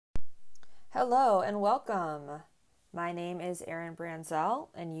Hello and welcome. My name is Erin Branzel,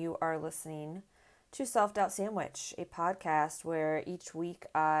 and you are listening to Self Doubt Sandwich, a podcast where each week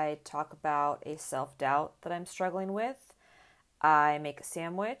I talk about a self doubt that I'm struggling with. I make a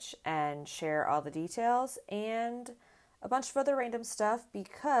sandwich and share all the details and a bunch of other random stuff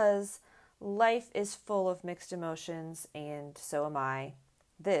because life is full of mixed emotions, and so am I.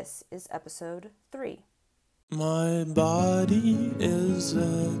 This is episode 3. My body is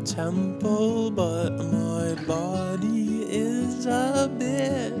a temple, but my body is a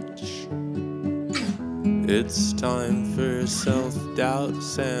bitch. It's time for a self-doubt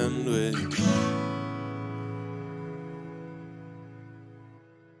sandwich.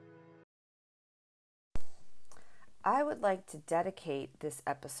 I would like to dedicate this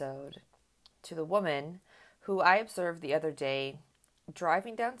episode to the woman who I observed the other day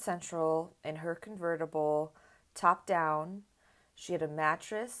driving down Central in her convertible, top down. She had a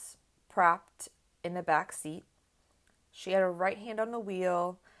mattress propped in the back seat. She had her right hand on the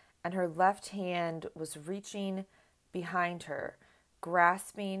wheel, and her left hand was reaching behind her,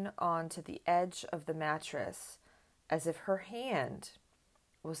 grasping onto the edge of the mattress, as if her hand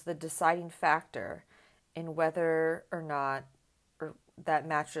was the deciding factor in whether or not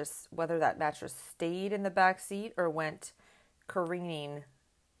whether that mattress stayed in the back seat or went careening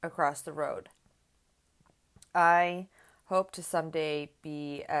across the road. I hope to someday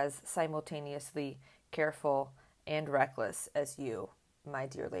be as simultaneously careful and reckless as you, my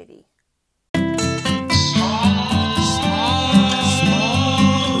dear lady.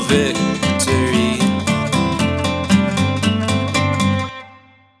 Victory.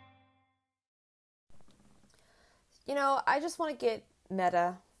 I just want to get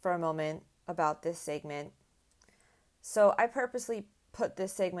meta for a moment about this segment. So I purposely put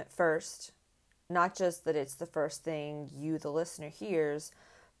this segment first, not just that it's the first thing you, the listener, hears,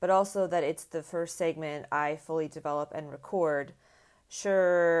 but also that it's the first segment I fully develop and record.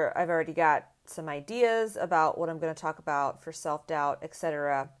 Sure, I've already got some ideas about what I'm going to talk about for self-doubt,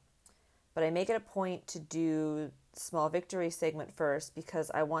 etc., but I make it a point to do small victory segment first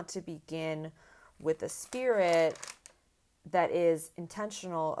because I want to begin with a spirit that is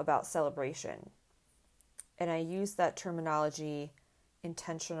intentional about celebration. And I use that terminology,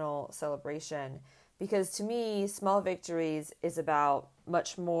 intentional celebration, because to me, small victories is about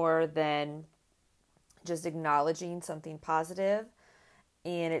much more than just acknowledging something positive.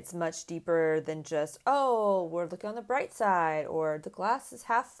 And it's much deeper than just, oh, we're looking on the bright side or the glass is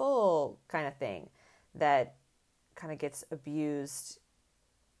half full kind of thing that kind of gets abused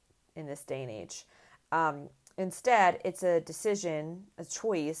in this day and age. Instead, it's a decision, a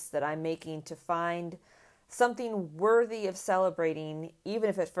choice that I'm making to find something worthy of celebrating, even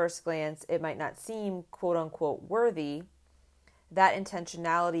if at first glance it might not seem quote unquote worthy. That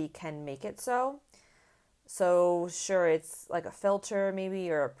intentionality can make it so. So sure, it's like a filter maybe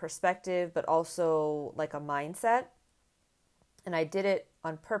or a perspective, but also like a mindset. And I did it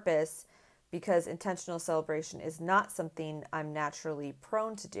on purpose because intentional celebration is not something I'm naturally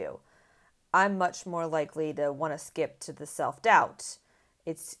prone to do. I'm much more likely to want to skip to the self-doubt.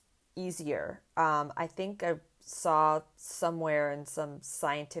 It's easier. I think I saw somewhere in some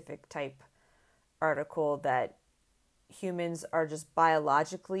scientific type article that humans are just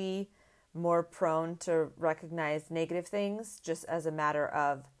biologically more prone to recognize negative things just as a matter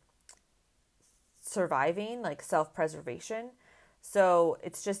of surviving, like self-preservation. So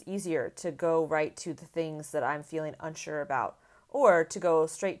it's just easier to go right to the things that I'm feeling unsure about, or to go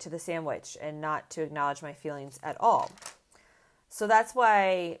straight to the sandwich and not to acknowledge my feelings at all. So that's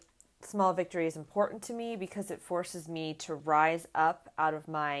why small victory is important to me, because it forces me to rise up out of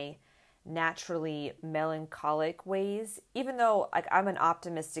my naturally melancholic ways, even though I'm an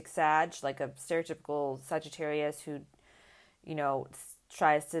optimistic Sag, like a stereotypical Sagittarius who,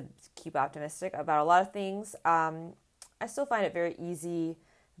 tries to keep optimistic about a lot of things. I still find it very easy,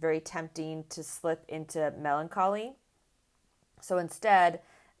 very tempting to slip into melancholy. So instead,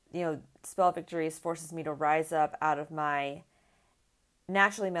 small victories forces me to rise up out of my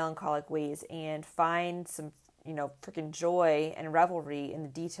naturally melancholic ways and find some freaking joy and revelry in the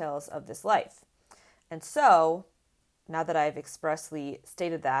details of this life. And so, now that I've expressly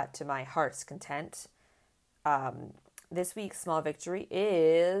stated that to my heart's content, this week's small victory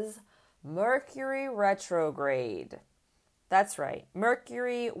is Mercury retrograde. That's right.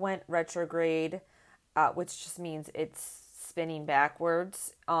 Mercury went retrograde, which just means it's spinning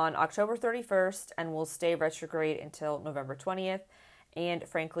backwards on October 31st and will stay retrograde until November 20th. And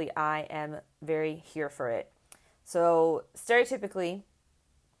frankly, I am very here for it. So stereotypically,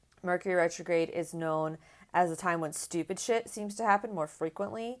 Mercury retrograde is known as a time when stupid shit seems to happen more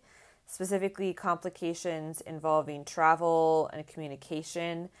frequently. specifically complications involving travel and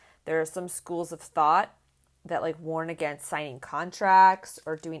communication. There are some schools of thought that like warn against signing contracts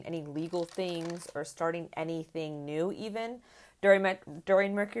or doing any legal things or starting anything new even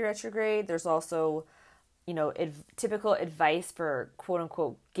during Mercury retrograde. There's also, typical advice for quote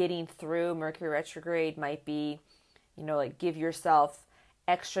unquote getting through Mercury retrograde might be, like give yourself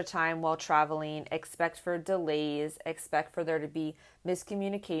extra time while traveling, expect for delays, expect for there to be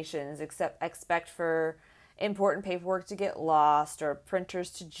miscommunications, expect for important paperwork to get lost or printers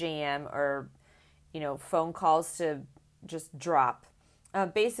to jam or, phone calls to just drop.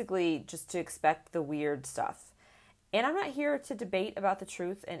 Basically, just to expect the weird stuff. And I'm not here to debate about the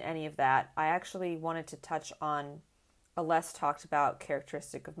truth in any of that. I actually wanted to touch on a less talked about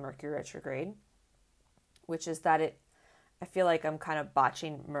characteristic of Mercury retrograde, which is that I feel like I'm kind of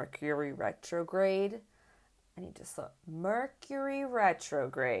botching Mercury retrograde. I need to slow. Mercury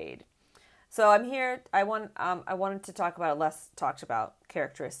retrograde. So I'm here. I wanted to talk about a less talked about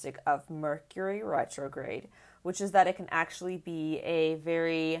characteristic of Mercury retrograde, which is that it can actually be a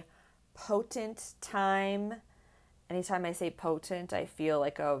very potent time. Anytime I say potent, I feel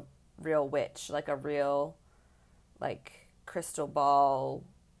like a real witch, like a real, like crystal ball,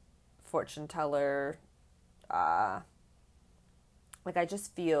 fortune teller. Like I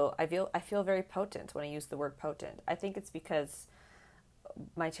feel very potent when I use the word potent. I think it's because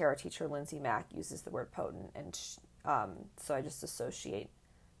my tarot teacher, Lindsay Mack, uses the word potent, and so I just associate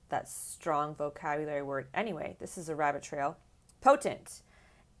that strong vocabulary word. Anyway, this is a rabbit trail. Potent.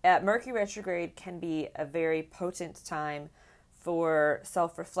 Mercury retrograde can be a very potent time for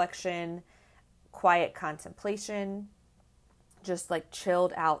self-reflection, quiet contemplation, just like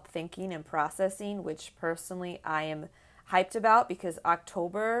chilled out thinking and processing, which personally I am hyped about because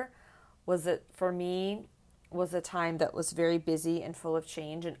October was a time that was very busy and full of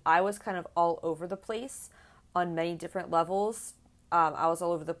change, and I was kind of all over the place on many different levels. I was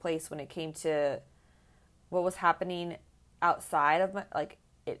all over the place when it came to what was happening outside of my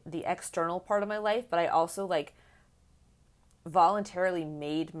the external part of my life, but I also like voluntarily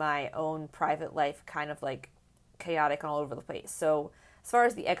made my own private life kind of like chaotic and all over the place. So as far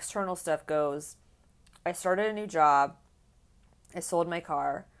as the external stuff goes, I started a new job. I sold my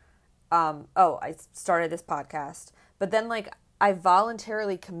car. I started this podcast. But then like I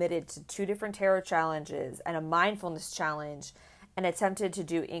voluntarily committed to 2 different tarot challenges and a mindfulness challenge and attempted to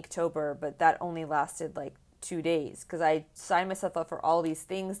do Inktober, but that only lasted like 2 days because I signed myself up for all these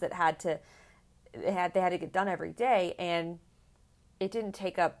things that they had to get done every day, and it didn't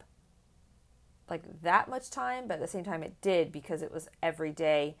take up like that much time, but at the same time it did because it was every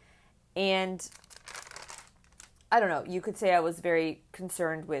day. And I don't know, you could say I was very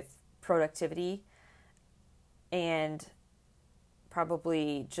concerned with productivity and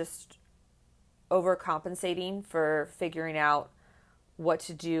probably just overcompensating for figuring out what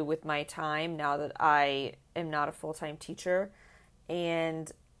to do with my time now that I am not a full-time teacher.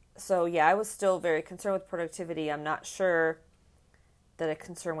 And so, yeah, I was still very concerned with productivity. I'm not sure that a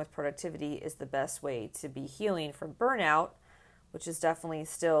concern with productivity is the best way to be healing from burnout, which is definitely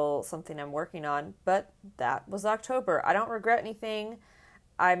still something I'm working on. But that was October. I don't regret anything.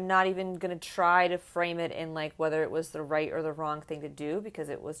 I'm not even going to try to frame it in like whether it was the right or the wrong thing to do, because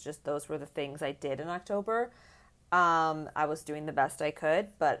it was just those were the things I did in October. I was doing the best I could,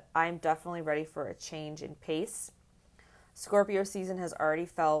 but I'm definitely ready for a change in pace. Scorpio season has already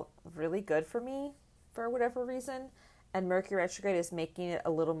felt really good for me for whatever reason, and Mercury retrograde is making it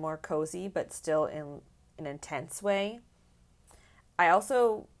a little more cozy, but still in an intense way. I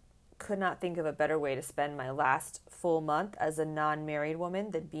also could not think of a better way to spend my last full month as a non-married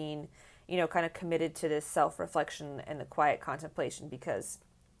woman than being, kind of committed to this self-reflection and the quiet contemplation, because,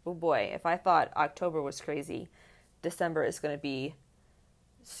 oh boy, if I thought October was crazy, December is going to be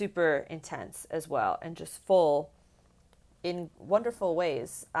super intense as well and just full in wonderful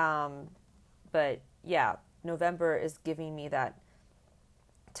ways. But yeah, November is giving me that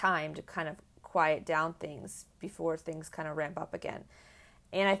time to kind of quiet down things before things kind of ramp up again.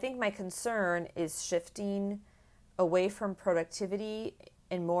 And I think my concern is shifting away from productivity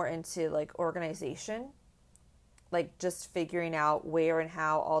and more into like organization, like just figuring out where and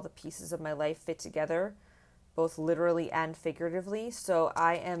how all the pieces of my life fit together, both literally and figuratively. So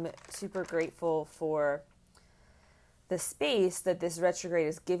I am super grateful for the space that this retrograde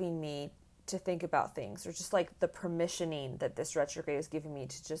is giving me to think about things, or just like the permissioning that this retrograde is giving me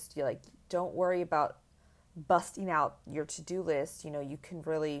to just be like, don't worry about busting out your to-do list. You can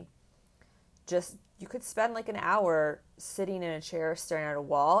really you could spend like an hour sitting in a chair staring at a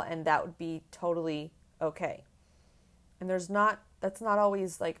wall, and that would be totally okay. And that's not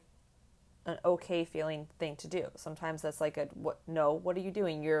always like an okay feeling thing to do. Sometimes that's like what are you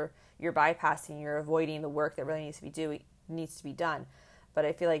doing? You're bypassing, you're avoiding the work that really needs to be done. But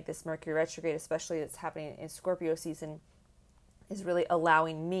I feel like this Mercury retrograde, especially that's happening in Scorpio season, is really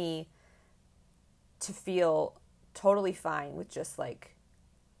allowing me to feel totally fine with just like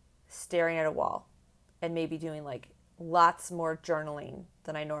staring at a wall and maybe doing like lots more journaling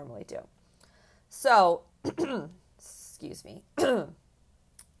than I normally do. So, excuse me.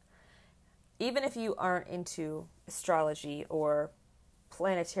 Even if you aren't into astrology or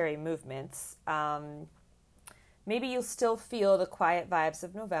planetary movements, maybe you'll still feel the quiet vibes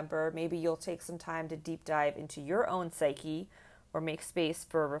of November. Maybe you'll take some time to deep dive into your own psyche or make space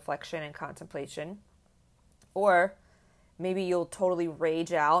for reflection and contemplation. Or maybe you'll totally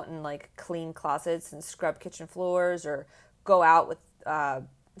rage out and like clean closets and scrub kitchen floors, or go out with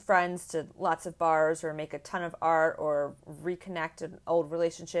friends to lots of bars, or make a ton of art, or reconnect an old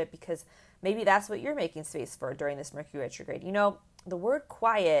relationship, because maybe that's what you're making space for during this Mercury retrograde. You know, the word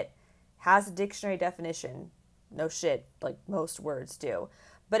quiet has a dictionary definition. No shit, like most words do.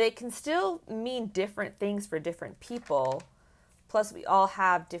 But it can still mean different things for different people. Plus, we all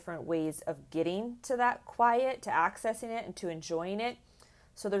have different ways of getting to that quiet, to accessing it, and to enjoying it.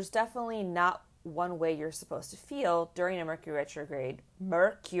 So there's definitely not one way you're supposed to feel during a Mercury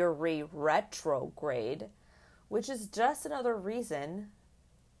retrograde, which is just another reason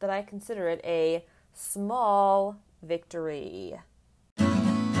that I consider it a small victory.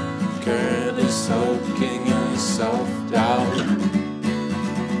 Currently soaking in self-doubt.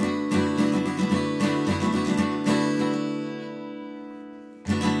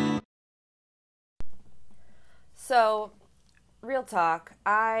 So, real talk,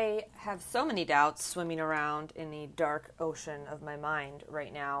 I have so many doubts swimming around in the dark ocean of my mind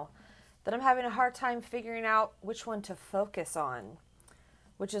right now that I'm having a hard time figuring out which one to focus on,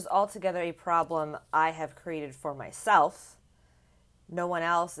 which is altogether a problem I have created for myself. No one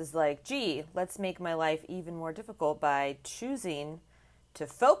else is like, gee, let's make my life even more difficult by choosing to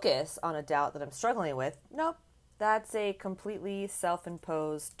focus on a doubt that I'm struggling with. Nope, that's a completely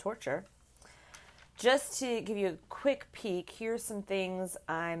self-imposed torture. Just to give you a quick peek, here's some things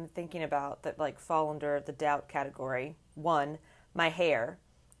I'm thinking about that like fall under the doubt category. 1, my hair.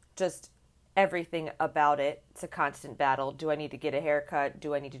 Just everything about it. It's a constant battle. Do I need to get a haircut?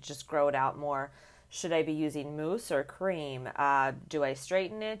 Do I need to just grow it out more? Should I be using mousse or cream? Do I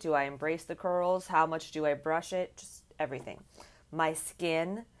straighten it? Do I embrace the curls? How much do I brush it? Just everything. My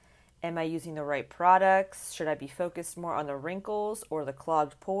skin. Am I using the right products? Should I be focused more on the wrinkles or the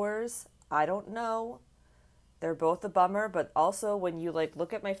clogged pores? I don't know. They're both a bummer, but also when you like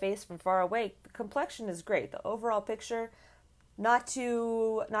look at my face from far away, the complexion is great. The overall picture, not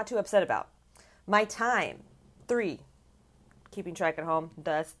too upset about. My time. 3. Keeping track at home.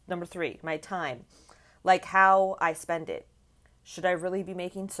 That's number 3. My time. Like how I spend it. Should I really be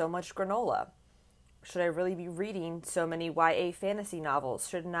making so much granola? Should I really be reading so many YA fantasy novels?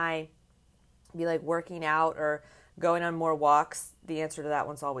 Shouldn't I be like working out or going on more walks? The answer to that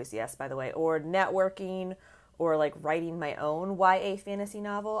one's always yes, by the way. Or networking, or like writing my own YA fantasy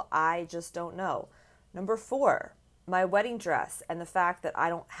novel. I just don't know. Number 4, my wedding dress, and the fact that I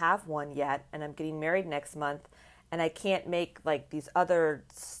don't have one yet, and I'm getting married next month, and I can't make like these other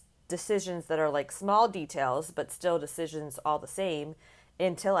decisions that are like small details, but still decisions all the same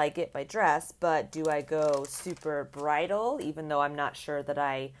until I get my dress. But do I go super bridal, even though I'm not sure that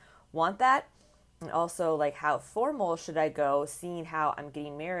I want that? And also, like, how formal should I go, seeing how I'm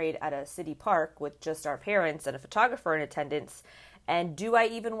getting married at a city park with just our parents and a photographer in attendance? And do I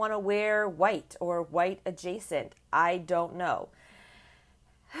even want to wear white or white adjacent? I don't know.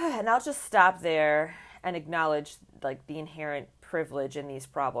 And I'll just stop there and acknowledge, like, the inherent privilege in these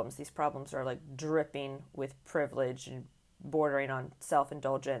problems. These problems are, like, dripping with privilege and bordering on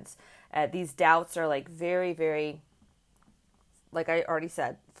self-indulgence. These doubts are, like, very, very, like I already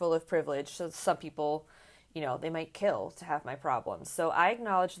said, full of privilege. So some people, you know, they might kill to have my problems. So I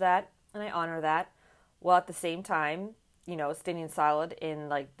acknowledge that and I honor that, while at the same time, you know, standing solid in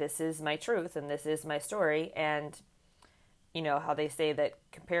like, this is my truth and this is my story. And, you know, how they say that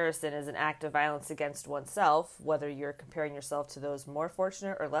comparison is an act of violence against oneself, whether you're comparing yourself to those more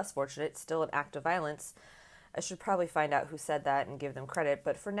fortunate or less fortunate, it's still an act of violence. I should probably find out who said that and give them credit.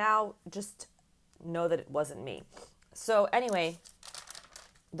 But for now, just know that it wasn't me. So anyway,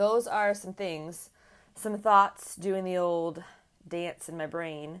 those are some things, some thoughts doing the old dance in my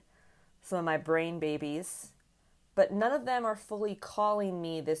brain, some of my brain babies, but none of them are fully calling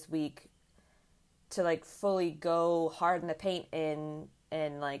me this week to like fully go hard in the paint and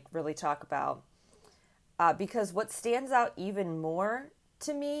like really talk about. Because what stands out even more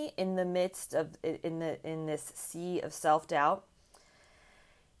to me in the midst of in this sea of self-doubt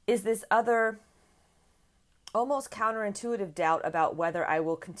is this other almost counterintuitive doubt about whether I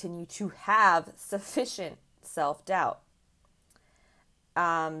will continue to have sufficient self-doubt.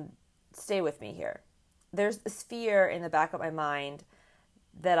 Stay with me here. There's this fear in the back of my mind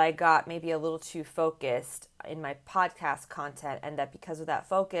that I got maybe a little too focused in my podcast content, and that because of that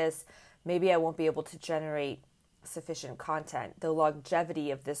focus, maybe I won't be able to generate sufficient content. The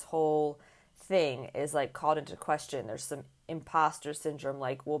longevity of this whole thing is like called into question. There's some imposter syndrome,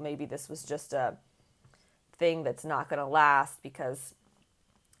 like, well, maybe this was just a thing that's not going to last because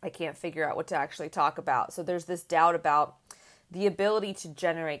I can't figure out what to actually talk about. So there's this doubt about the ability to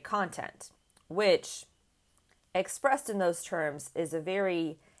generate content, which expressed in those terms is a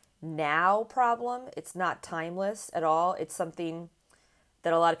very now problem. It's not timeless at all. It's something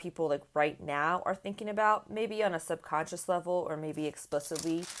that a lot of people like right now are thinking about, maybe on a subconscious level or maybe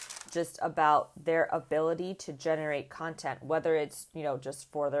explicitly, just about their ability to generate content, whether it's,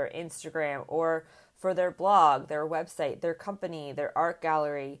 just for their Instagram or for their blog, their website, their company, their art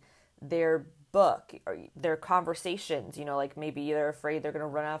gallery, their book, or their conversations, like maybe they're afraid they're going to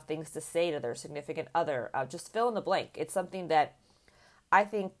run out of things to say to their significant other. Just fill in the blank. It's something that I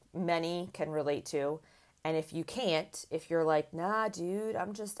think many can relate to. And if you can't, if you're like, nah, dude,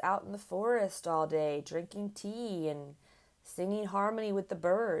 I'm just out in the forest all day drinking tea and singing harmony with the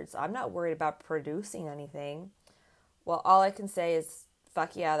birds, I'm not worried about producing anything. Well, all I can say is,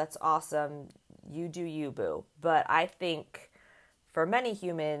 fuck yeah, that's awesome. You do you, boo. But I think for many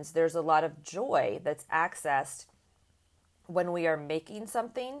humans, there's a lot of joy that's accessed when we are making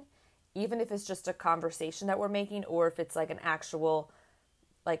something, even if it's just a conversation that we're making, or if it's like an actual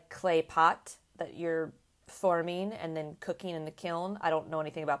like clay pot that you're forming and then cooking in the kiln. I don't know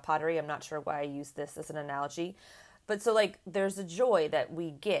anything about pottery. I'm not sure why I use this as an analogy. But so like there's a joy that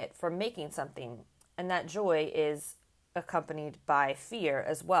we get from making something, and that joy is accompanied by fear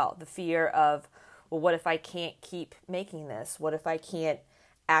as well. The fear of, well, what if I can't keep making this? What if I can't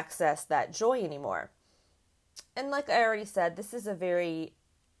access that joy anymore? And like I already said, this is a very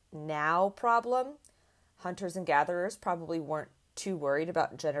now problem. Hunters and gatherers probably weren't too worried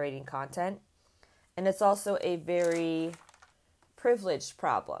about generating content. And it's also a very privileged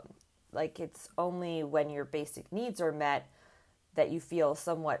problem. Like, it's only when your basic needs are met that you feel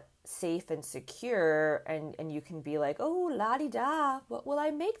somewhat safe and secure, and you can be like, oh, la-di-da, what will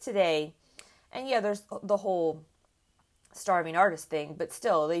I make today? And yeah, there's the whole starving artist thing, but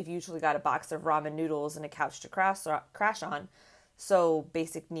still, they've usually got a box of ramen noodles and a couch to crash on. So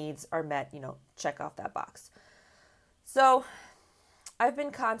basic needs are met, check off that box. So I've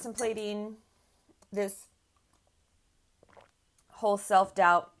been contemplating this whole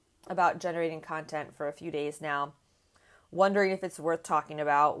self-doubt about generating content for a few days now, wondering if it's worth talking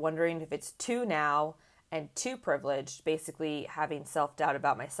about, wondering if it's too now and too privileged, basically having self-doubt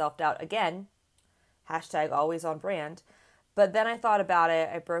about my self-doubt again, hashtag always on brand. But then I thought about it,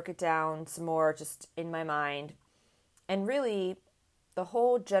 I broke it down some more just in my mind, and really the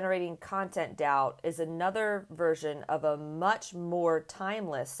whole generating content doubt is another version of a much more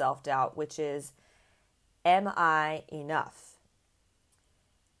timeless self-doubt, which is, am I enough?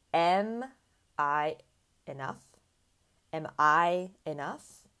 Am I enough? Am I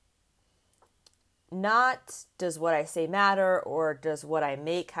enough? Not does what I say matter, or does what I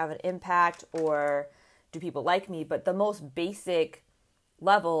make have an impact, or do people like me, but the most basic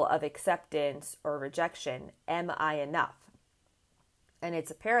level of acceptance or rejection. Am I enough? And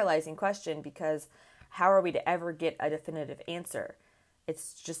it's a paralyzing question, because how are we to ever get a definitive answer?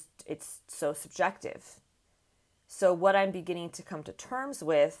 It's so subjective. So what I'm beginning to come to terms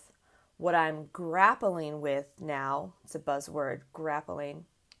with, what I'm grappling with now, it's a buzzword, grappling,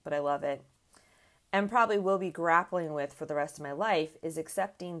 but I love it, and probably will be grappling with for the rest of my life, is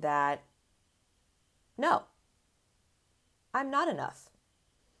accepting that, no, I'm not enough.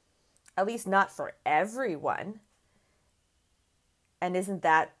 At least not for everyone. And isn't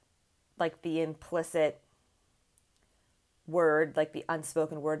that like the implicit word, like the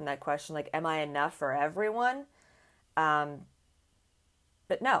unspoken word in that question, like, am I enough for everyone?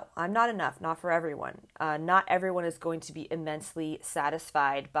 But no, I'm not enough, not for everyone. Not everyone is going to be immensely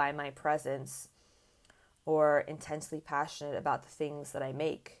satisfied by my presence or intensely passionate about the things that I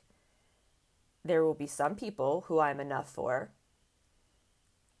make. There will be some people who I'm enough for,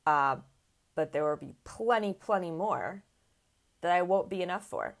 but there will be plenty more that I won't be enough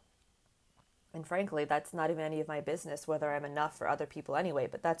for. And frankly, that's not even any of my business whether I'm enough for other people anyway,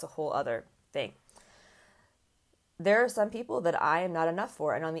 but that's a whole other thing. There are some people that I am not enough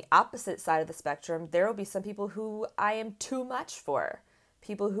for, and on the opposite side of the spectrum, there will be some people who I am too much for.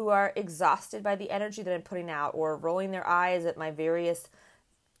 people who are exhausted by the energy that I'm putting out, or rolling their eyes at my various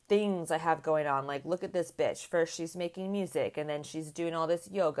things I have going on. Like, look at this bitch. First she's making music, and then she's doing all this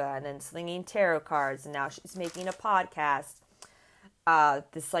yoga, and then slinging tarot cards, and now she's making a podcast.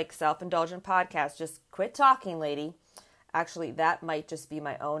 This like self-indulgent podcast. Just quit talking, lady. Actually, that might just be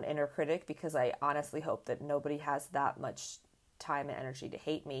my own inner critic, because I honestly hope that nobody has that much time and energy to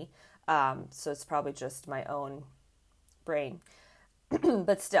hate me. So it's probably just my own brain.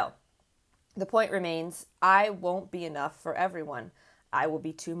 But still, the point remains, I won't be enough for everyone. I will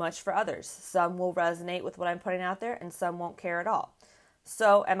be too much for others. Some will resonate with what I'm putting out there, and some won't care at all.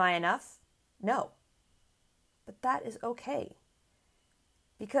 So am I enough? No. But that is okay.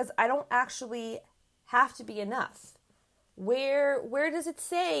 Because I don't actually have to be enough. Where does it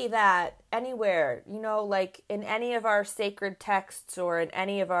say that anywhere? You know, like in any of our sacred texts, or in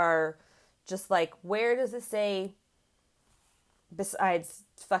any of our, just like, where does it say, besides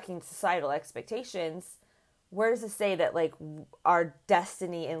fucking societal expectations, where does it say that like our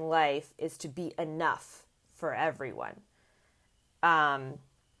destiny in life is to be enough for everyone?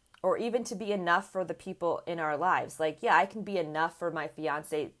 Or even to be enough for the people in our lives. Like, yeah, I can be enough for my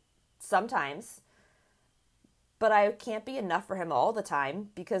fiance sometimes, but I can't be enough for him all the time,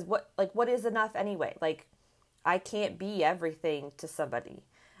 because what is enough anyway? Like, I can't be everything to somebody.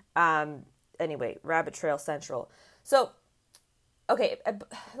 Anyway, Rabbit Trail Central. So, okay,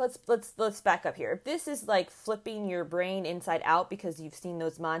 let's back up here. If this is like flipping your brain inside out because you've seen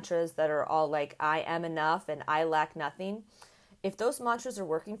those mantras that are all like, I am enough and I lack nothing. If those mantras are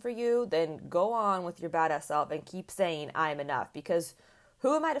working for you, then go on with your badass self and keep saying I am enough, because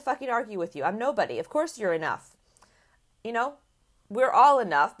who am I to fucking argue with you? I'm nobody. Of course you're enough. You know, we're all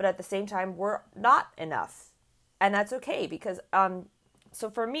enough, but at the same time, we're not enough. And that's okay, because, so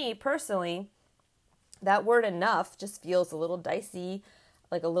for me personally, that word enough just feels a little dicey,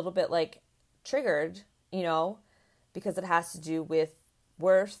 like a little bit like triggered, you know, because it has to do with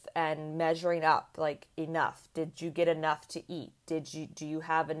worth and measuring up, like enough. Did you get enough to eat? Do you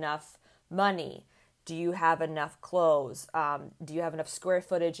have enough money? Do you have enough clothes? Do you have enough square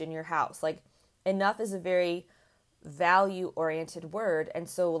footage in your house? Like, enough is a very value-oriented word. And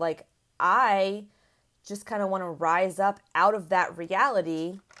so, like, I just kind of want to rise up out of that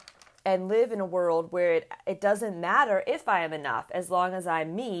reality and live in a world where it doesn't matter if I am enough, as long as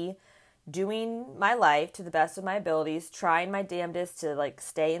I'm me, doing my life to the best of my abilities, trying my damnedest to like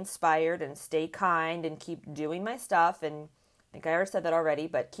stay inspired and stay kind and keep doing my stuff. And I think I already said that already,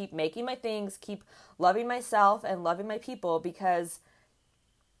 but keep making my things, keep loving myself and loving my people, because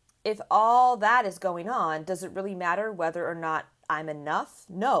if all that is going on, does it really matter whether or not I'm enough?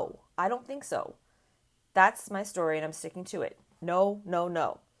 No, I don't think so. That's my story and I'm sticking to it. No, no,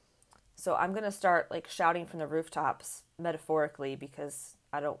 no. So I'm going to start like shouting from the rooftops, metaphorically, because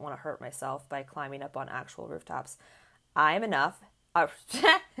I don't want to hurt myself by climbing up on actual rooftops. I am enough. I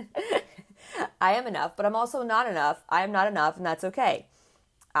am enough, but I'm also not enough. I am not enough, and that's okay.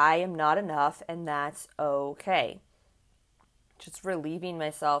 I am not enough, and that's okay. Just relieving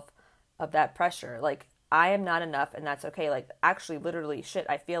myself of that pressure. Like, I am not enough, and that's okay. Like, actually, literally, shit,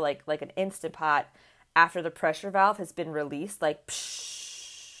 I feel like an Instant Pot after the pressure valve has been released. Like, psh.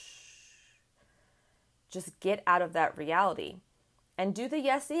 Just get out of that reality. And do the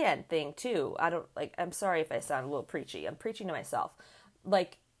yes and thing too. I'm sorry if I sound a little preachy. I'm preaching to myself.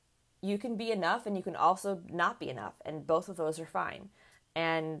 Like, you can be enough and you can also not be enough. And both of those are fine.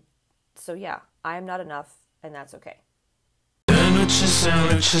 And so, yeah, I am not enough, and that's okay. Sandwiches,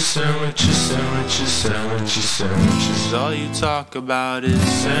 sandwiches, sandwiches, sandwiches, sandwiches, sandwiches. All you talk about is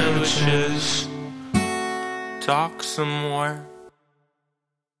sandwiches. Talk some more.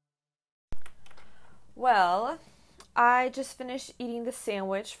 Well, I just finished eating the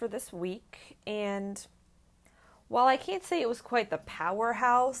sandwich for this week, and while I can't say it was quite the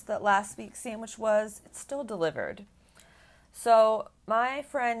powerhouse that last week's sandwich was, it still delivered. So my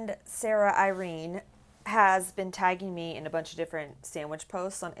friend Sarah Irene has been tagging me in a bunch of different sandwich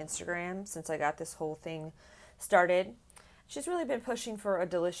posts on Instagram since I got this whole thing started. She's really been pushing for a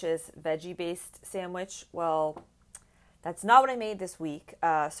delicious veggie-based sandwich. Well, that's not what I made this week.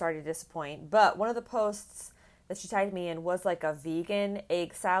 Sorry to disappoint. But one of the posts that she tagged me in was like a vegan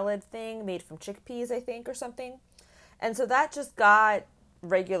egg salad thing made from chickpeas, I think, or something. And so that just got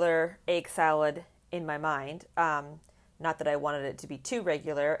regular egg salad in my mind. Not that I wanted it to be too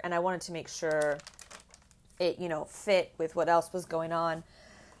regular. And I wanted to make sure it, fit with what else was going on.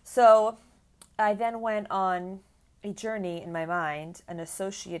 So I then went on a journey in my mind, an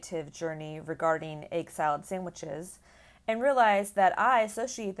associative journey regarding egg salad sandwiches, and realized that I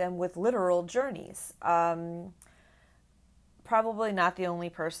associate them with literal journeys. probably not the only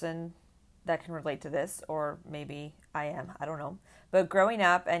person that can relate to this, or maybe I am, I don't know. But growing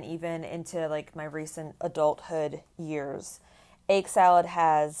up and even into like my recent adulthood years, egg salad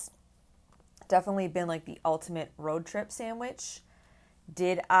has definitely been like the ultimate road trip sandwich.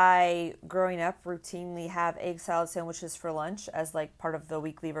 Did I, growing up, routinely have egg salad sandwiches for lunch as like part of the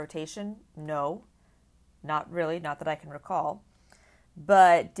weekly rotation? No, not really, not that I can recall.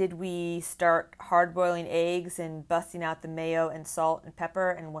 But did we start hard boiling eggs and busting out the mayo and salt and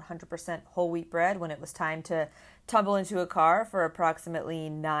pepper and 100% whole wheat bread when it was time to tumble into a car for approximately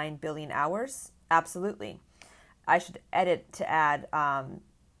 9 billion hours? Absolutely. I should edit to add,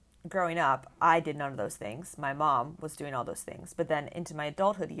 growing up, I did none of those things. My mom was doing all those things. But then into my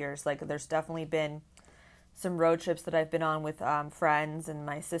adulthood years, like there's definitely been some road trips that I've been on with friends and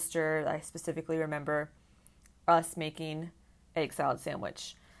my sister. I specifically remember us making egg salad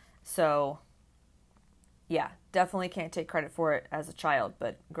sandwich. So yeah, definitely can't take credit for it as a child,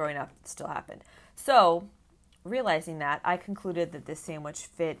 but growing up it still happened. So realizing that, I concluded that this sandwich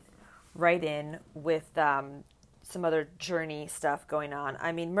fit right in with some other journey stuff going on.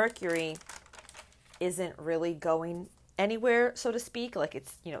 I mean, Mercury isn't really going anywhere, so to speak, like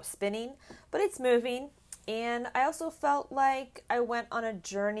it's, spinning, but it's moving. And I also felt like I went on a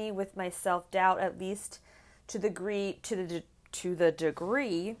journey with my self-doubt, at least to the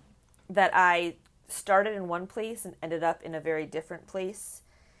degree that I started in one place and ended up in a very different place,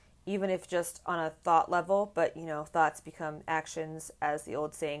 even if just on a thought level. But thoughts become actions, as the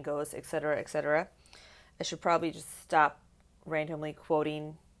old saying goes, etc., etc. I should probably just stop randomly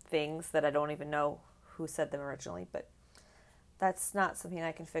quoting things that I don't even know who said them originally, but that's not something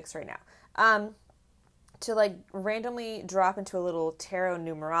I can fix right now. To like randomly drop into a little tarot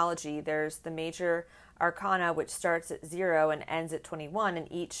numerology, there's the major arcana, which starts at 0 and ends at 21,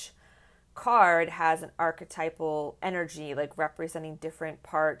 and each card has an archetypal energy, like representing different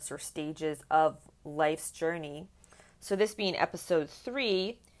parts or stages of life's journey. So this being episode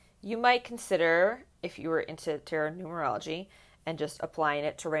 3, you might consider, if you were into tarot numerology and just applying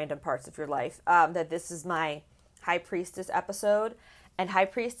it to random parts of your life, that this is my High Priestess episode. And High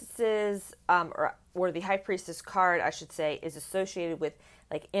Priestesses, or the High Priestess card, I should say, is associated with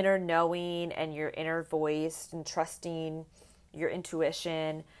like inner knowing and your inner voice and trusting your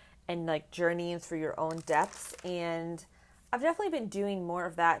intuition and like journeying through your own depths. And I've definitely been doing more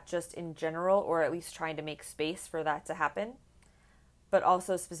of that just in general, or at least trying to make space for that to happen. But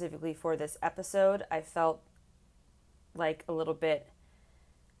also specifically for this episode, I felt like a little bit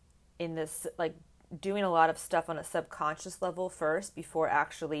in this, like doing a lot of stuff on a subconscious level first before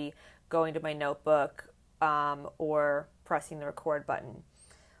actually going to my notebook or pressing the record button.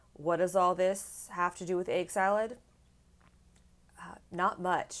 What does all this have to do with egg salad? Not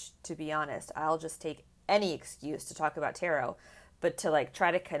much, to be honest. I'll just take any excuse to talk about tarot, but to like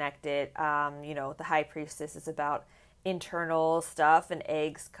try to connect it, the High Priestess is about internal stuff, and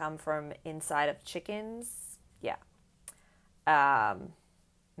eggs come from inside of chickens. Yeah.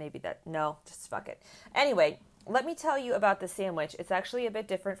 Maybe that, no, just fuck it. Anyway, let me tell you about the sandwich. It's actually a bit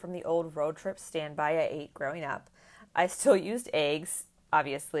different from the old road trip standby I ate growing up. I still used eggs,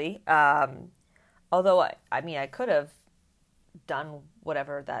 obviously. Although, I could have done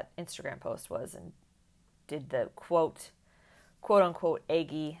whatever that Instagram post was and did the quote unquote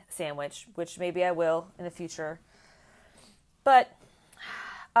eggy sandwich, which maybe I will in the future. But,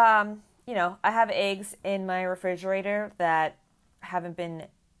 I have eggs in my refrigerator that haven't been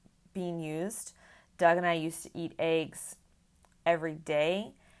being used. Doug and I used to eat eggs every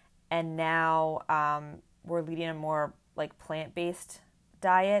day, and now we're leading a more like plant-based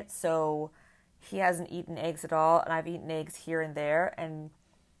diet, so he hasn't eaten eggs at all, and I've eaten eggs here and there, and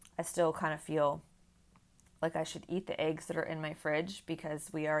I still kind of feel like I should eat the eggs that are in my fridge because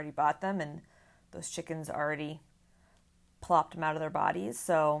we already bought them and those chickens already plopped them out of their bodies,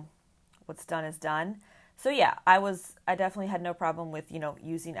 so what's done is done. So yeah, I definitely had no problem with,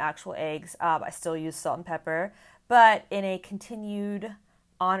 using actual eggs. I still use salt and pepper, but in a continued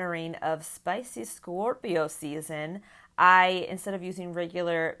honoring of spicy Scorpio season, instead of using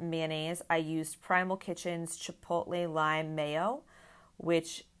regular mayonnaise, I used Primal Kitchen's Chipotle Lime Mayo,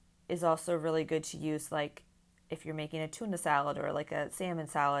 which is also really good to use, like, if you're making a tuna salad or, like, a salmon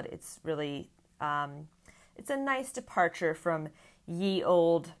salad. It's really, it's a nice departure from ye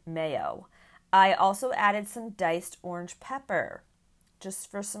old mayo. I also added some diced orange pepper,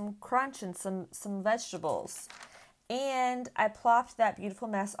 just for some crunch and some vegetables. And I plopped that beautiful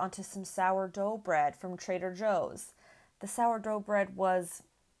mess onto some sourdough bread from Trader Joe's. The sourdough bread was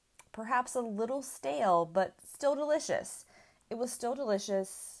perhaps a little stale, but still delicious. It was still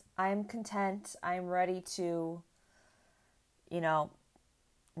delicious. I'm content. I'm ready to,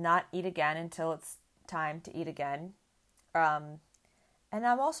 not eat again until it's time to eat again. And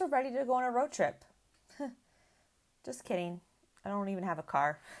I'm also ready to go on a road trip. Just kidding. I don't even have a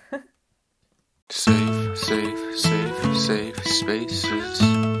car. Safe spaces.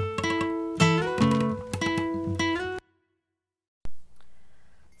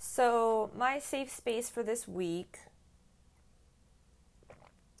 So my safe space for this week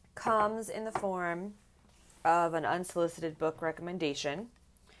comes in the form of an unsolicited book recommendation.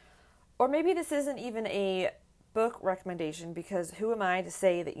 Or maybe this isn't even a book recommendation, because who am I to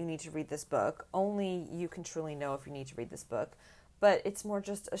say that you need to read this book? Only you can truly know if you need to read this book. But it's more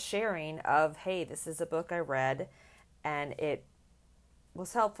just a sharing of, hey, this is a book I read and it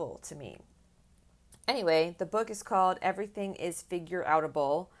was helpful to me. Anyway, the book is called Everything is Figure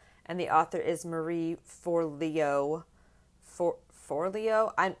Outable, and the author is Marie Forleo.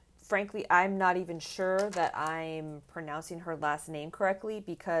 Forleo? I'm not even sure that I'm pronouncing her last name correctly,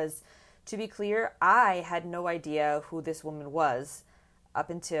 because to be clear, I had no idea who this woman was up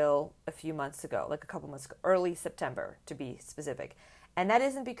until a few months ago, like a couple months ago, early September to be specific. And that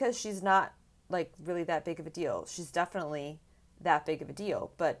isn't because she's not like really that big of a deal. She's definitely that big of a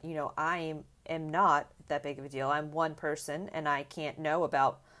deal, but I am not that big of a deal. I'm one person and I can't know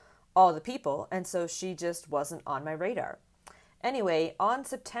about all the people, and so she just wasn't on my radar. Anyway, on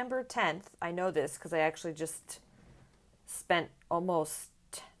September 10th, I know this because I actually just spent almost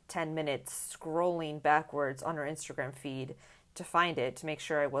 10 minutes scrolling backwards on her Instagram feed to find it, to make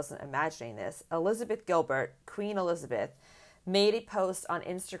sure I wasn't imagining this. Elizabeth Gilbert, Queen Elizabeth, made a post on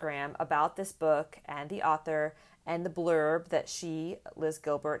Instagram about this book and the author and the blurb that she, Liz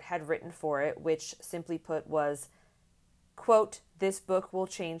Gilbert, had written for it, which simply put was, quote, "This book will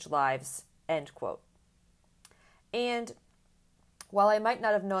change lives," end quote. And while I might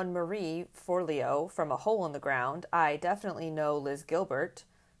not have known Marie Forleo from a hole in the ground, I definitely know Liz Gilbert,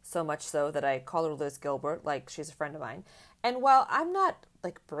 so much so that I call her Liz Gilbert like she's a friend of mine. And while I'm not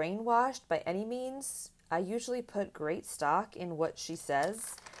like brainwashed by any means, I usually put great stock in what she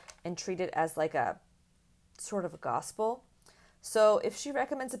says and treat it as like a sort of a gospel. So if she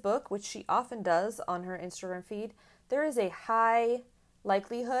recommends a book, which she often does on her Instagram feed, there is a high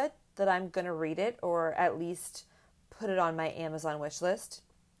likelihood that I'm going to read it, or at least put it on my Amazon wish list.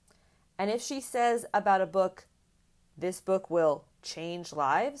 And if she says about a book, this book will change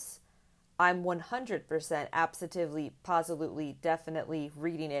lives, I'm 100% absolutely, positively, definitely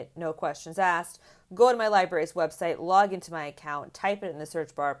reading it, no questions asked. Go to my library's website, log into my account, type it in the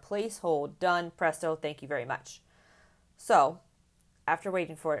search bar, place hold, done, presto, thank you very much. So, after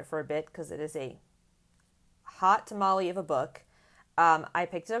waiting for it for a bit, because it is a hot tamale of a book, I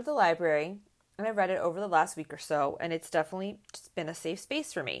picked it up at the library, and I read it over the last week or so, and it's definitely just been a safe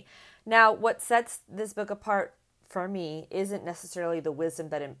space for me. Now, what sets this book apart for me isn't necessarily the wisdom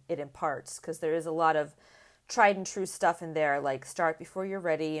that it imparts, because there is a lot of tried and true stuff in there, like start before you're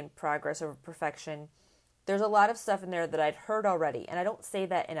ready and progress over perfection. There's a lot of stuff in there that I'd heard already, and I don't say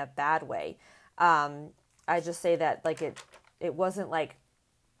that in a bad way. I just say that like it wasn't like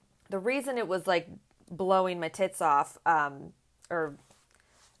the reason it was like blowing my tits off, or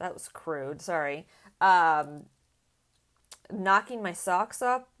that was crude, sorry. Knocking my socks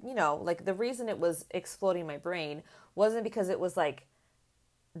up, like the reason it was exploding my brain wasn't because it was like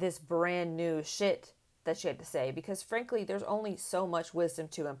this brand new shit that she had to say, because frankly, there's only so much wisdom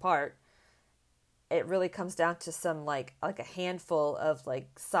to impart. It really comes down to some like a handful of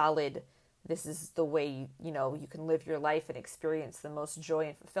like solid, this is the way you can live your life and experience the most joy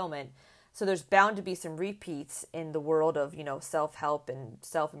and fulfillment. So there's bound to be some repeats in the world of, self-help and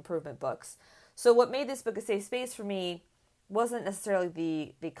self-improvement books. So what made this book a safe space for me wasn't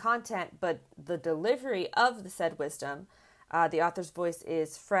necessarily the content, but the delivery of the said wisdom. The author's voice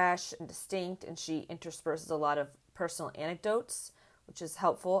is fresh and distinct, and she intersperses a lot of personal anecdotes, which is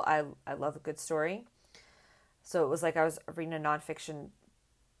helpful. I love a good story. So it was like I was reading a nonfiction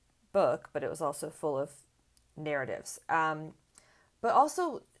book, but it was also full of narratives. But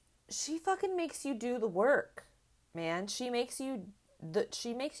also, she fucking makes you do the work, man. She makes you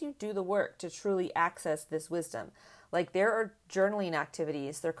do the work to truly access this wisdom. Like, there are journaling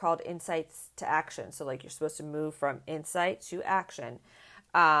activities. They're called insights to action. So, like, you're supposed to move from insight to action.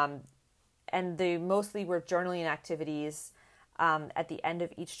 And they mostly were journaling activities at the end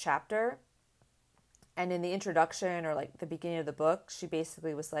of each chapter. And in the introduction or, like, the beginning of the book, she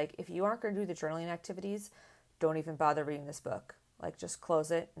basically was like, if you aren't going to do the journaling activities, don't even bother reading this book. Like, just close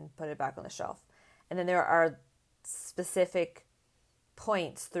it and put it back on the shelf. And then there are specific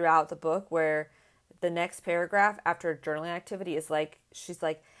points throughout the book where the next paragraph after a journaling activity is like, she's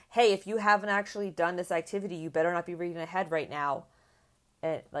like, hey, if you haven't actually done this activity, you better not be reading ahead right now.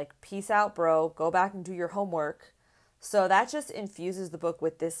 And like, peace out, bro. Go back and do your homework. So that just infuses the book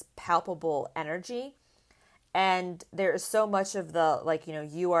with this palpable energy. And there is so much of the, like,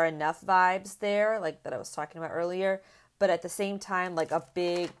 you are enough vibes there, like that I was talking about earlier. But at the same time, like a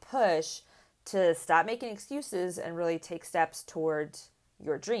big push to stop making excuses and really take steps toward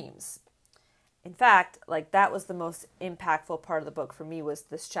your dreams. In fact, like that was the most impactful part of the book for me, was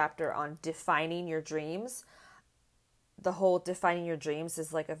this chapter on defining your dreams. The whole defining your dreams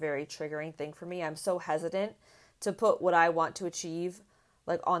is like a very triggering thing for me. I'm so hesitant to put what I want to achieve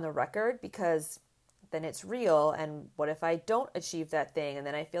like on the record, because then it's real. And what if I don't achieve that thing? And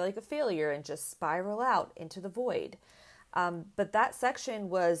then I feel like a failure and just spiral out into the void. But that section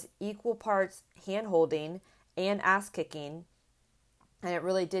was equal parts hand-holding and ass-kicking. And it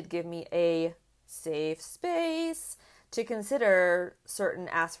really did give me a safe space to consider certain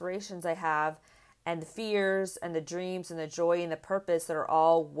aspirations I have, and the fears and the dreams and the joy and the purpose that are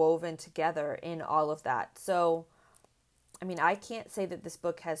all woven together in all of that. So, I mean, I can't say that this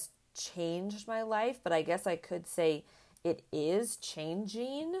book has changed my life, but I guess I could say it is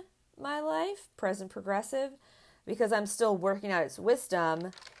changing my life, present progressive, because I'm still working out its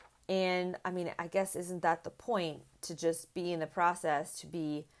wisdom. And I mean, I guess isn't that the point, to just be in the process, to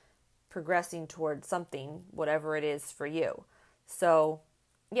be progressing towards something, whatever it is for you. So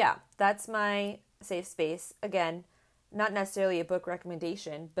yeah, that's my safe space. Again, not necessarily a book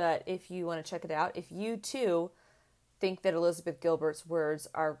recommendation, but if you want to check it out, if you too think that Elizabeth Gilbert's words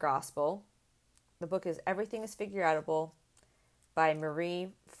are gospel, the book is Everything is Figureoutable by Marie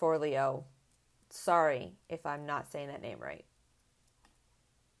Forleo. Sorry if I'm not saying that name right.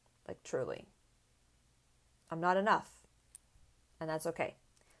 Like, truly. I'm not enough. And that's okay.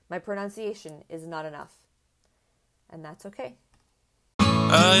 My pronunciation is not enough. And that's okay.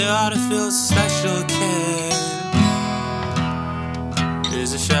 I ought to feel special, kid.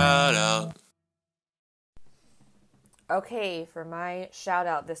 Here's a shout out. Okay, for my shout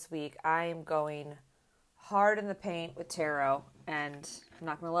out this week, I'm going hard in the paint with tarot. And I'm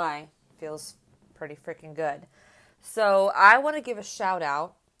not going to lie, feels pretty freaking good. So I want to give a shout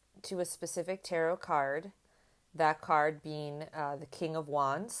out to a specific tarot card, that card being the King of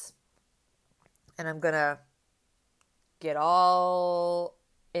Wands. And I'm going to get all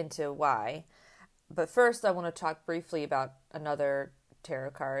into why. But first, I want to talk briefly about another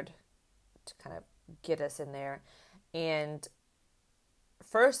tarot card to kind of get us in there. And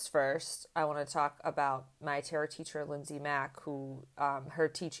first, I want to talk about my tarot teacher, Lindsay Mack, who her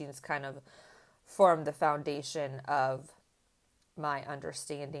teachings kind of formed the foundation of my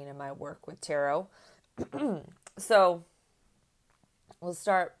understanding and my work with tarot. So I'll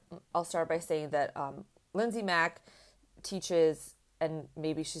start by saying that Lindsay Mack teaches, and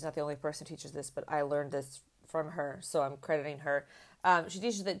maybe she's not the only person who teaches this, but I learned this from her, so I'm crediting her. She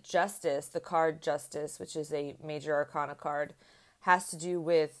teaches that Justice, the card Justice, which is a major arcana card, has to do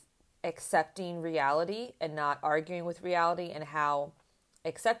with accepting reality and not arguing with reality, and how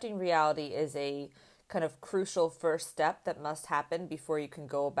accepting reality is a kind of crucial first step that must happen before you can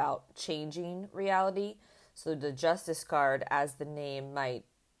go about changing reality. So the Justice card, as the name might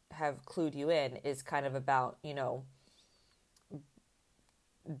have clued you in, is kind of about,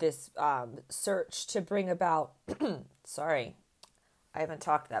 this search to bring about, sorry, I haven't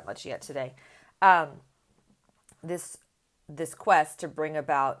talked that much yet today. This quest to bring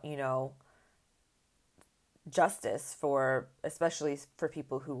about, justice for, especially for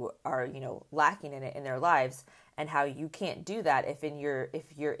people who are, lacking in it in their lives, and how you can't do that if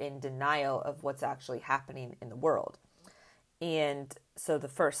you're in denial of what's actually happening in the world. And so the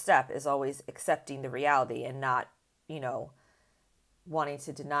first step is always accepting the reality and not, wanting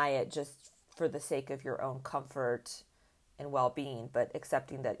to deny it just for the sake of your own comfort and well-being, but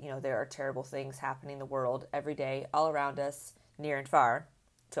accepting that, there are terrible things happening in the world every day, all around us, near and far,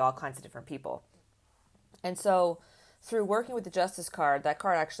 to all kinds of different people. And so through working with the Justice card, that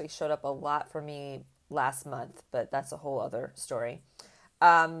card actually showed up a lot for me last month, but that's a whole other story.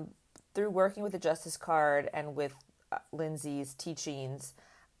 Through working with the Justice card and with Lindsay's teachings,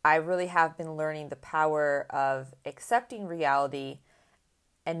 I really have been learning the power of accepting reality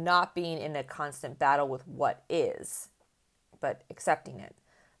and not being in a constant battle with what is, but accepting it.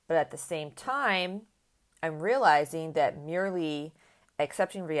 But at the same time, I'm realizing that merely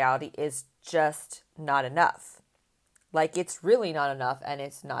accepting reality is just not enough. Like, it's really not enough, and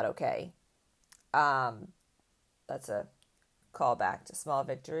it's not okay. That's a callback to Small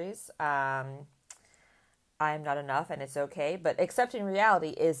Victories. I am not enough and it's okay. But accepting reality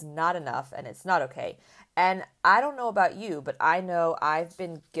is not enough and it's not okay. And I don't know about you, but I know I've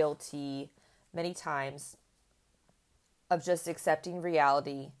been guilty many times of just accepting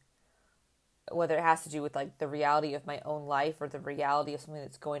reality, whether it has to do with like the reality of my own life or the reality of something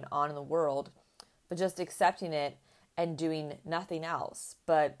that's going on in the world, but just accepting it and doing nothing else,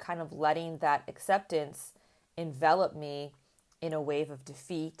 but kind of letting that acceptance envelop me in a wave of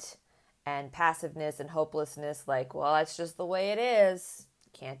defeat and passiveness and hopelessness, like, well, that's just the way it is.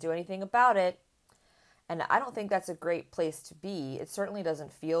 Can't do anything about it. And I don't think that's a great place to be. It certainly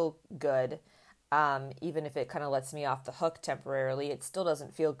doesn't feel good. Even if it kind of lets me off the hook temporarily, it still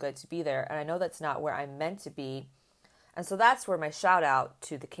doesn't feel good to be there. And I know that's not where I'm meant to be. And so that's where my shout out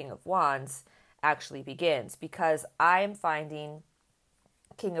to the King of Wands actually begins, because I'm finding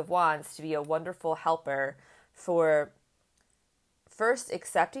King of Wands to be a wonderful helper for first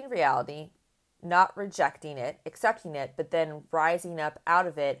accepting reality, not rejecting it, accepting it, but then rising up out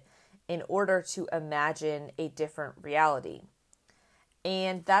of it in order to imagine a different reality.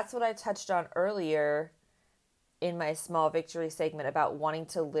 And that's what I touched on earlier in my small victory segment about wanting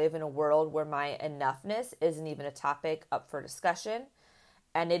to live in a world where my enoughness isn't even a topic up for discussion.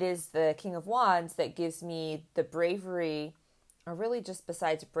 And it is the King of Wands that gives me the bravery, or really just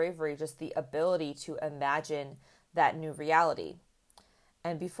besides bravery, just the ability to imagine that new reality.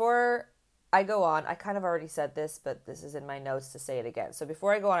 And before I go on, I kind of already said this, but this is in my notes to say it again. So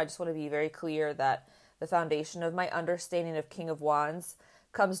before I go on, I just want to be very clear that the foundation of my understanding of King of Wands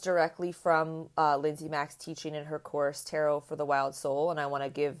comes directly from Lindsay Mack's teaching in her course, Tarot for the Wild Soul. And I want to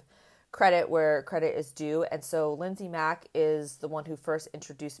give credit where credit is due. And so Lindsay Mack is the one who first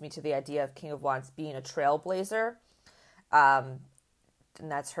introduced me to the idea of King of Wands being a trailblazer. And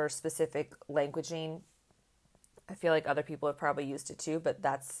that's her specific languaging. I feel like other people have probably used it too, but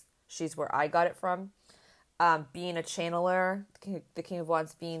she's where I got it from. Being a channeler, the King of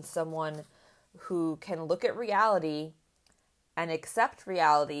Wands being someone who can look at reality and accept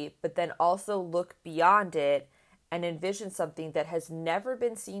reality, but then also look beyond it and envision something that has never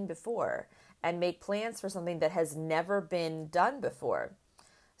been seen before and make plans for something that has never been done before.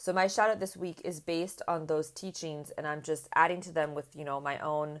 So my shout out this week is based on those teachings, and I'm just adding to them with, my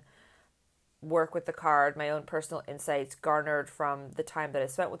own work with the card, my own personal insights garnered from the time that I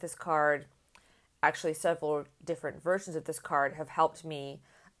spent with this card. Actually, several different versions of this card have helped me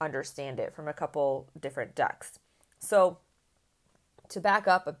understand it from a couple different decks. So to back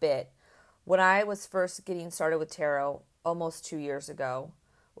up a bit, when I was first getting started with tarot almost 2 years ago,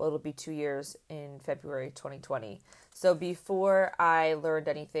 well, it'll be 2 years in February 2020. So before I learned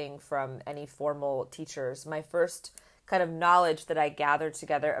anything from any formal teachers, my first kind of knowledge that I gathered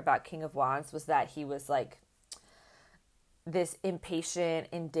together about King of Wands was that he was like this impatient,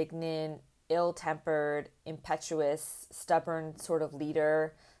 indignant, ill-tempered, impetuous, stubborn sort of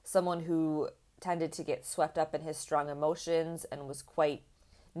leader, someone who tended to get swept up in his strong emotions and was quite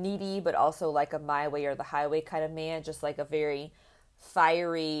needy, but also like a my way or the highway kind of man, just like a very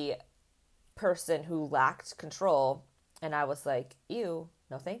fiery person who lacked control. And I was like, ew,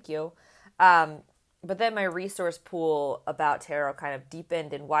 no thank you. But then my resource pool about tarot kind of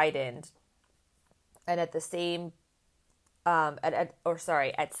deepened and widened. And at some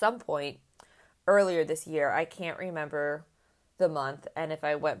point earlier this year, I can't remember the month, and if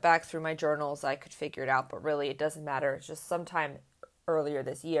I went back through my journals, I could figure it out, but really it doesn't matter. It's just sometime earlier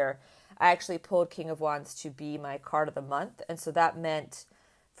this year, I actually pulled King of Wands to be my card of the month. And so that meant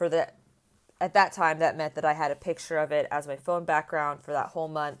at that time, that meant that I had a picture of it as my phone background for that whole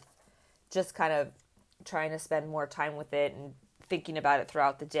month, just kind of trying to spend more time with it and thinking about it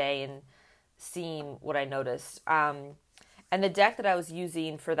throughout the day and seeing what I noticed. And the deck that I was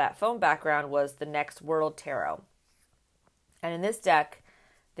using for that phone background was the Next World Tarot. And in this deck,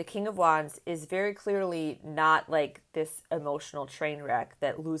 the King of Wands is very clearly not like this emotional train wreck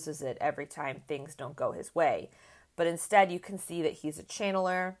that loses it every time things don't go his way. But instead, you can see that he's a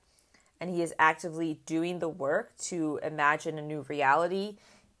channeler and he is actively doing the work to imagine a new reality,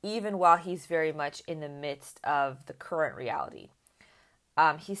 even while he's very much in the midst of the current reality.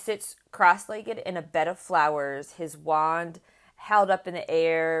 He sits cross-legged in a bed of flowers, his wand held up in the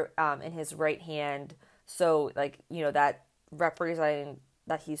air in his right hand. So, that representing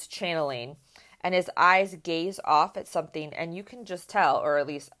that he's channeling, and his eyes gaze off at something, and you can just tell, or at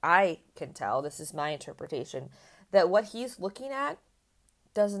least I can tell, this is my interpretation, that what he's looking at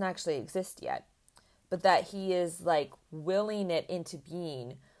doesn't actually exist yet, but that he is like willing it into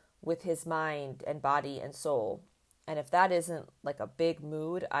being with his mind and body and soul. And if that isn't like a big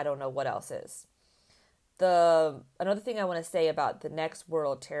mood, I don't know what else is. another thing I want to say about the next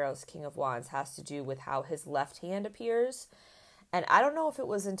World Tarot's King of Wands has to do with how his left hand appears. And I don't know if it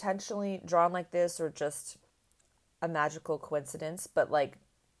was intentionally drawn like this or just a magical coincidence, but like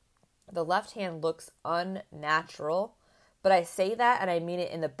the left hand looks unnatural. But I say that and I mean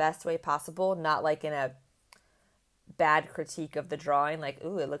it in the best way possible, not like in a bad critique of the drawing, like,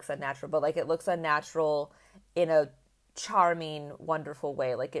 ooh, it looks unnatural, but like it looks unnatural in a charming, wonderful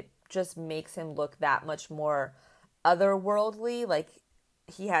way. Like it just makes him look that much more otherworldly, like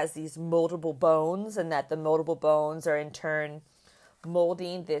he has these moldable bones and that the moldable bones are in turn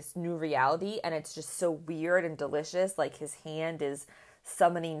molding this new reality, and it's just so weird and delicious. Like his hand is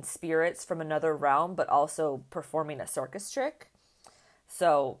summoning spirits from another realm but also performing a circus trick.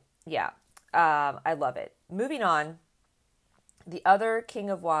 So yeah, I love it. Moving on, the other King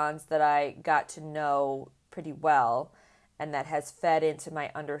of Wands that I got to know pretty well and that has fed into my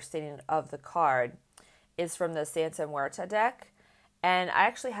understanding of the card is from the Santa Muerta deck. And I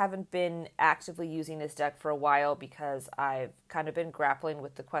actually haven't been actively using this deck for a while because I've kind of been grappling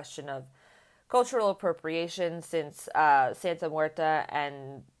with the question of cultural appropriation, since Santa Muerta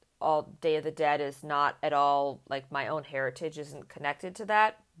and all Day of the Dead is not at all, like, my own heritage isn't connected to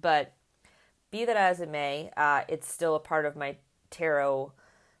that. But be that as it may, it's still a part of my tarot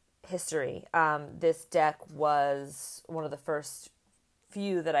history. This deck was one of the first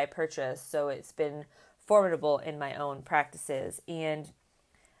few that I purchased, so it's been formidable in my own practices. And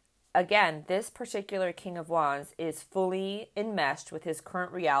again, this particular King of Wands is fully enmeshed with his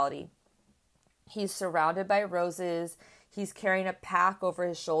current reality. He's surrounded by roses. He's carrying a pack over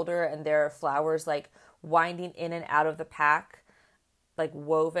his shoulder, and there are flowers like winding in and out of the pack, like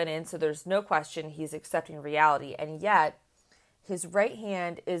woven in. So there's no question he's accepting reality. And yet his right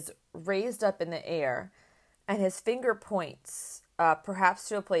hand is raised up in the air, and his finger points perhaps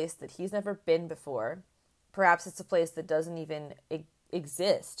to a place that he's never been before. Perhaps it's a place that doesn't even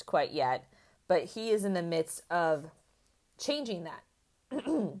exist quite yet, but he is in the midst of changing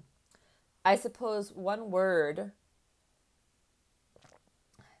that. I suppose one word,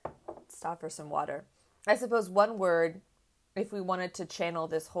 stop for some water. I suppose one word, if we wanted to channel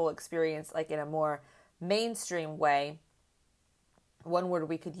this whole experience like in a more mainstream way, one word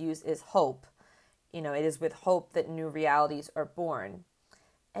we could use is hope. You know, it is with hope that new realities are born.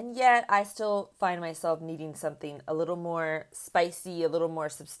 And yet I still find myself needing something a little more spicy, a little more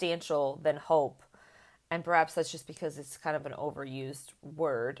substantial than hope. And perhaps that's just because it's kind of an overused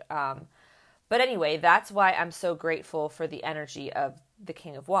word. But anyway, that's why I'm so grateful for the energy of the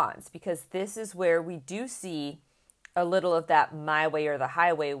King of Wands, because this is where we do see a little of that my way or the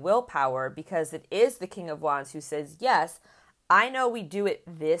highway willpower, because it is the King of Wands who says, yes, I know we do it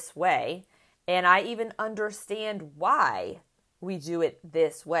this way, and I even understand why we do it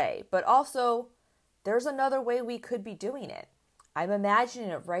this way, but also there's another way we could be doing it. I'm imagining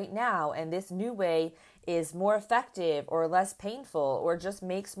it right now, and this new way is more effective or less painful or just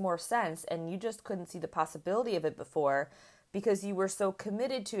makes more sense, and you just couldn't see the possibility of it before because you were so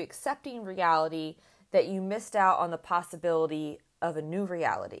committed to accepting reality that you missed out on the possibility of a new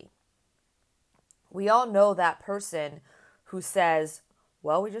reality. We all know that person who says,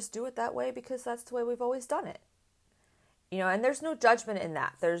 well, we just do it that way because that's the way we've always done it. You know, and there's no judgment in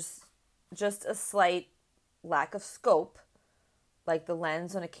that. There's just a slight lack of scope, like the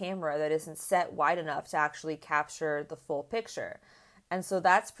lens on a camera that isn't set wide enough to actually capture the full picture. And so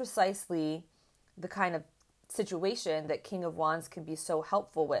that's precisely the kind of situation that King of Wands can be so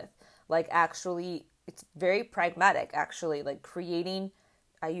helpful with. Like actually, it's very pragmatic, actually, like creating,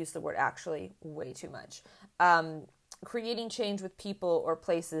 I use the word actually way too much, creating change with people or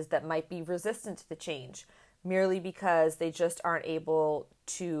places that might be resistant to the change, merely because they just aren't able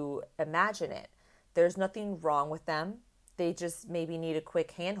to imagine it. There's nothing wrong with them. They just maybe need a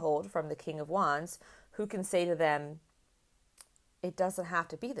quick handhold from the King of Wands, who can say to them, it doesn't have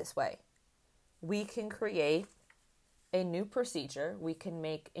to be this way. We can create a new procedure. We can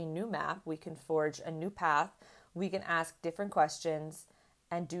make a new map. We can forge a new path. We can ask different questions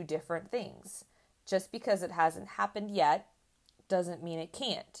and do different things. Just because it hasn't happened yet doesn't mean it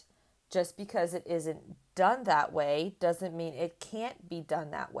can't. Just because it isn't done that way doesn't mean it can't be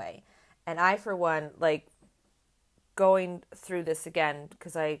done that way. And I, for one, like going through this again,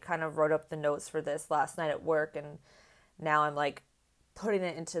 because I kind of wrote up the notes for this last night at work, and now I'm like putting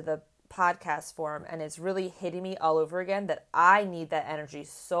it into the podcast form, and it's really hitting me all over again that I need that energy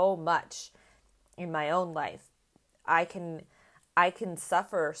so much in my own life. I can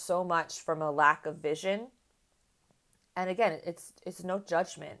suffer so much from a lack of vision. And again, it's no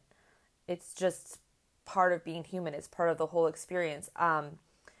judgment. It's just part of being human. It's part of the whole experience.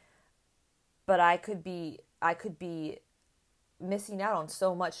 But but I could be missing out on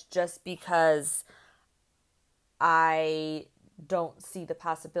so much just because I don't see the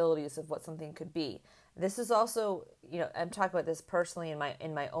possibilities of what something could be. This is also, I'm talking about this personally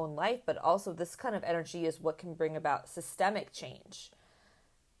in my own life, but also this kind of energy is what can bring about systemic change.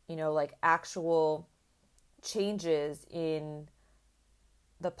 Like actual changes in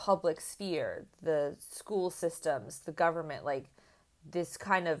the public sphere, the school systems, the government, like this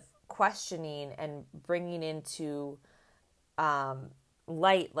kind of questioning and bringing into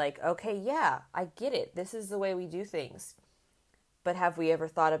light, like, okay, yeah, I get it. This is the way we do things. But have we ever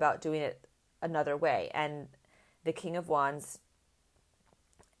thought about doing it another way? And the King of Wands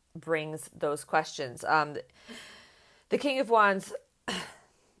brings those questions. The King of Wands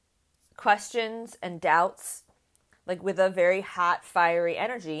questions and doubts, like with a very hot, fiery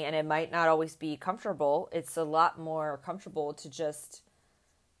energy, and it might not always be comfortable. It's a lot more comfortable to just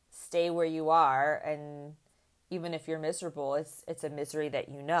stay where you are, and even if you're miserable, it's a misery that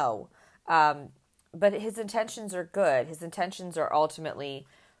you know. But his intentions are good. His intentions are ultimately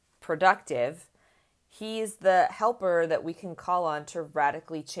productive. He's the helper that we can call on to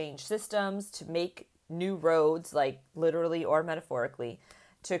radically change systems, to make new roads, like literally or metaphorically,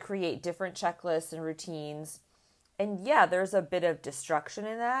 to create different checklists and routines. And yeah, there's a bit of destruction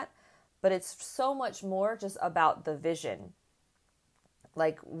in that, but it's so much more just about the vision.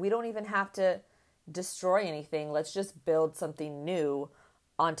 Like, we don't even have to destroy anything. Let's just build something new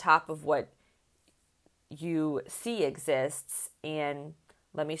on top of what you see exists, and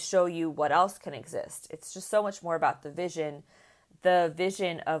let me show you what else can exist. It's just so much more about the vision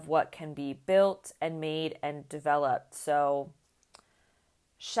of what can be built and made and developed. So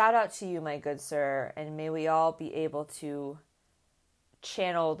shout out to you, my good sir, and may we all be able to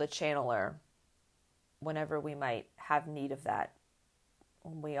channel the channeler whenever we might have need of that.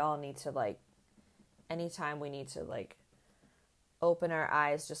 We all need to, anytime we need to, open our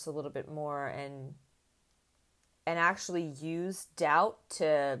eyes just a little bit more and actually use doubt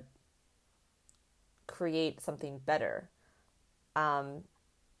to create something better. And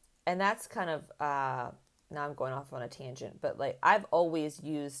that's kind of, now I'm going off on a tangent, but I've always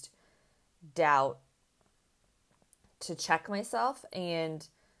used doubt to check myself, and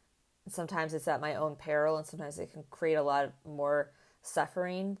sometimes it's at my own peril, and sometimes it can create a lot more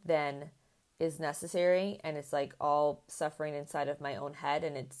suffering than is necessary, and it's all suffering inside of my own head,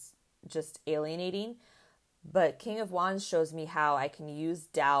 and it's just alienating. But King of Wands shows me how I can use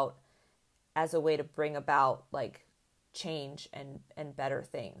doubt as a way to bring about change and better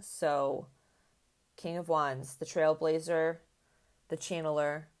things. So King of Wands, the trailblazer, the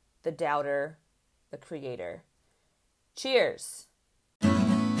channeler, the doubter, the creator. Cheers.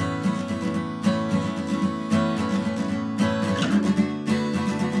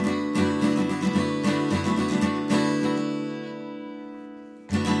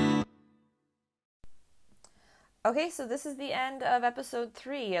 Okay, so this is the end of episode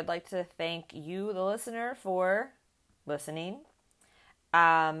 3. I'd like to thank you, the listener, for listening.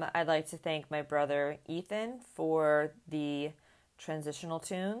 I'd like to thank my brother Ethan for the transitional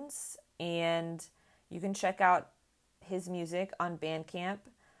tunes, and you can check out his music on Bandcamp.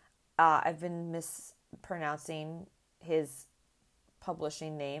 I've been mispronouncing his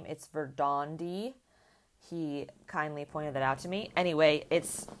publishing name. It's Verdandi. He kindly pointed that out to me. Anyway,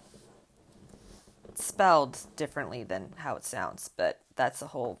 it's spelled differently than how it sounds, but that's a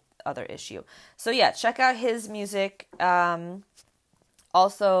whole other issue. So yeah, check out his music.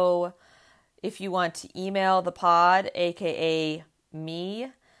 Also, if you want to email the pod, aka me,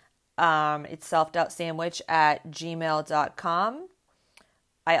 it's selfdoubtsandwich@gmail.com.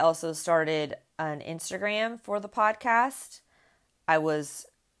 I also started an Instagram for the podcast. I was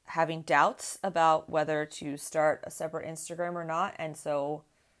having doubts about whether to start a separate Instagram or not, and so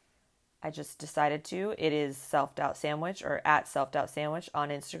I just decided to. It is Self-Doubt Sandwich, or at Self-Doubt Sandwich on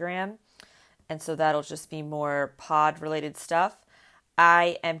Instagram. And so that'll just be more pod-related stuff.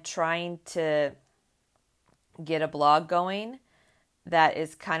 I am trying to get a blog going that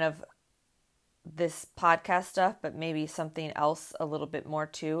is kind of this podcast stuff, but maybe something else a little bit more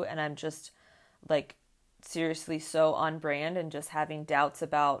too. And I'm just seriously so on brand and just having doubts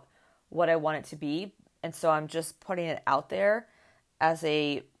about what I want it to be. And so I'm just putting it out there as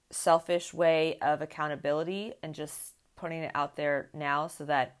a selfish way of accountability, and just putting it out there now so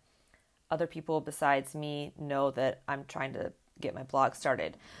that other people besides me know that I'm trying to get my blog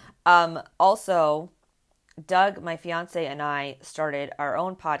started. Also, Doug, my fiance, and I started our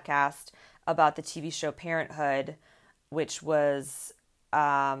own podcast about the TV show Parenthood, which was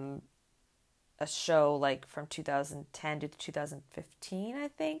a show from 2010 to 2015, I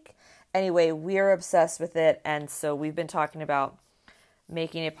think. Anyway, we're obsessed with it, and so we've been talking about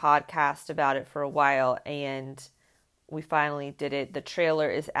making a podcast about it for a while, and we finally did it. The trailer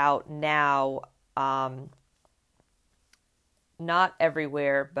is out now. Not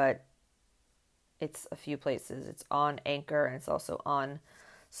everywhere, but it's a few places. It's on Anchor, and it's also on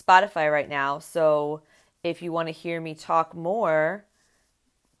Spotify right now. So if you want to hear me talk more,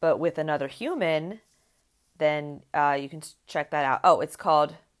 but with another human, then you can check that out. Oh, it's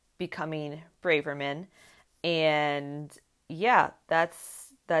called Becoming Braverman. And yeah, that's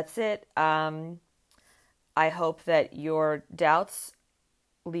it. I hope that your doubts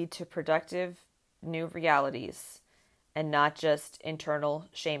lead to productive new realities and not just internal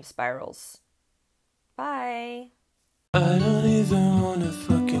shame spirals. Bye. I don't even wanna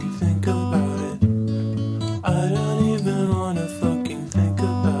fucking think about it. I don't even wanna fucking think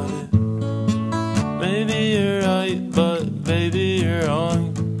about it. Maybe you're right, but baby you're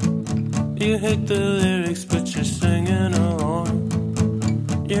wrong. You hate the lyrics, but you're singing along.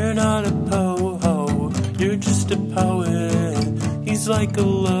 You're not a po-ho, you're just a poet. He's like a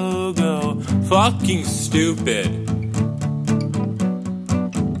logo, fucking stupid.